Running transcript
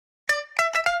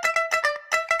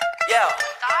Yeah.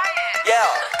 Yeah.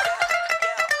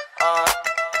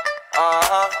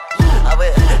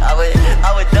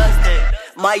 I would dust it.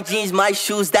 My jeans, my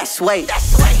shoes, that's weight.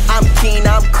 I'm keen,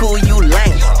 I'm cool, you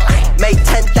lame. Make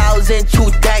 10,000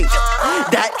 today.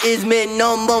 That is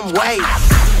minimum wage.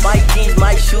 My jeans,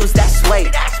 my shoes, that's weight.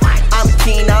 I'm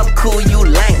keen, I'm cool, you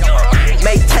lame.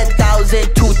 Make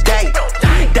 10,000 today.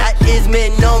 That is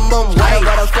minimum wage. I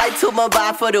got a flight to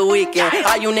Mumbai for the weekend.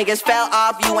 All you niggas fell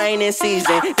off, you ain't in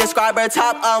season. Describe her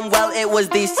top, well, it was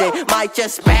decent. Might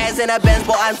just spaz in a Benz,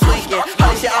 boy, I'm tweaking.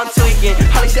 Holy shit, I'm tweaking.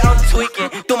 Holy shit, I'm tweaking.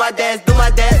 Do my dance,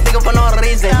 nigga, for no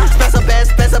reason.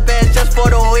 Spend a best just for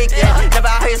the weekend. Never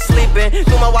out here sleeping,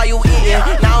 do my while you eating.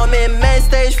 Now I'm in main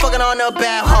stage, fucking on a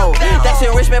bad hoe. That's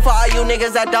enrichment for all you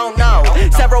niggas that don't know.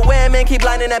 Several women keep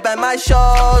lining up at my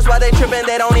shows. While they tripping,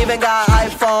 they don't even got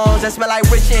iPhones. That smell like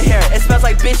rich in here, it smells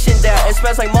like bitch in there. It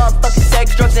smells like motherfucking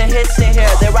sex, drugs, and hits in here.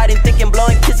 They riding thick and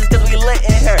blowing kisses cause we lit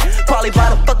in here. Probably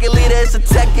by the fucking leader, it's a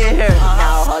tech in here.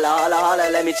 Now holla,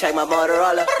 let me check my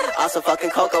Motorola. Also fucking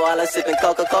Coco while I'm sipping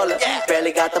Coca-Cola.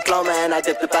 Barely got diploma and I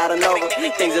dipped the bottle Nova.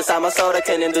 Things inside my soda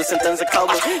can induce symptoms of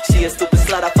coma. She a stupid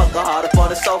slut, I fuck her hard up on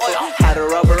the sofa. Had to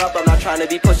rub her up, I'm not trying to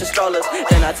be pushing strollers.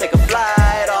 Then I take a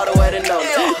flight all the way to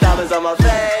Nova. Diamonds on my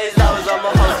face, diamonds on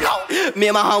my hoes. Me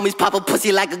and my homies pop a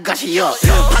pussy like a gushy up.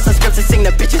 Pop some scripts and sing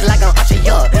the bitches like I'm Usher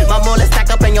up. My mullet stack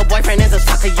up and your boyfriend is a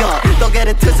sucker up. Don't get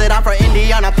it twisted, I'm from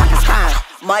Indiana, Pakistan.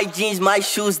 My jeans, my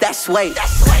shoes, that's weight.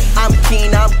 I'm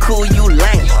keen, I'm cool, you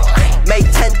lame. Make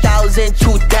 10,000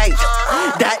 today.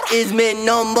 That is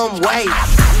minimum wage.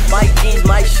 My jeans,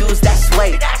 my shoes, that's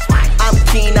weight. I'm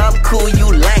keen, I'm cool, you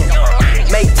lame.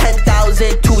 Make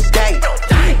 10,000 today.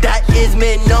 That is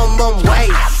minimum wage.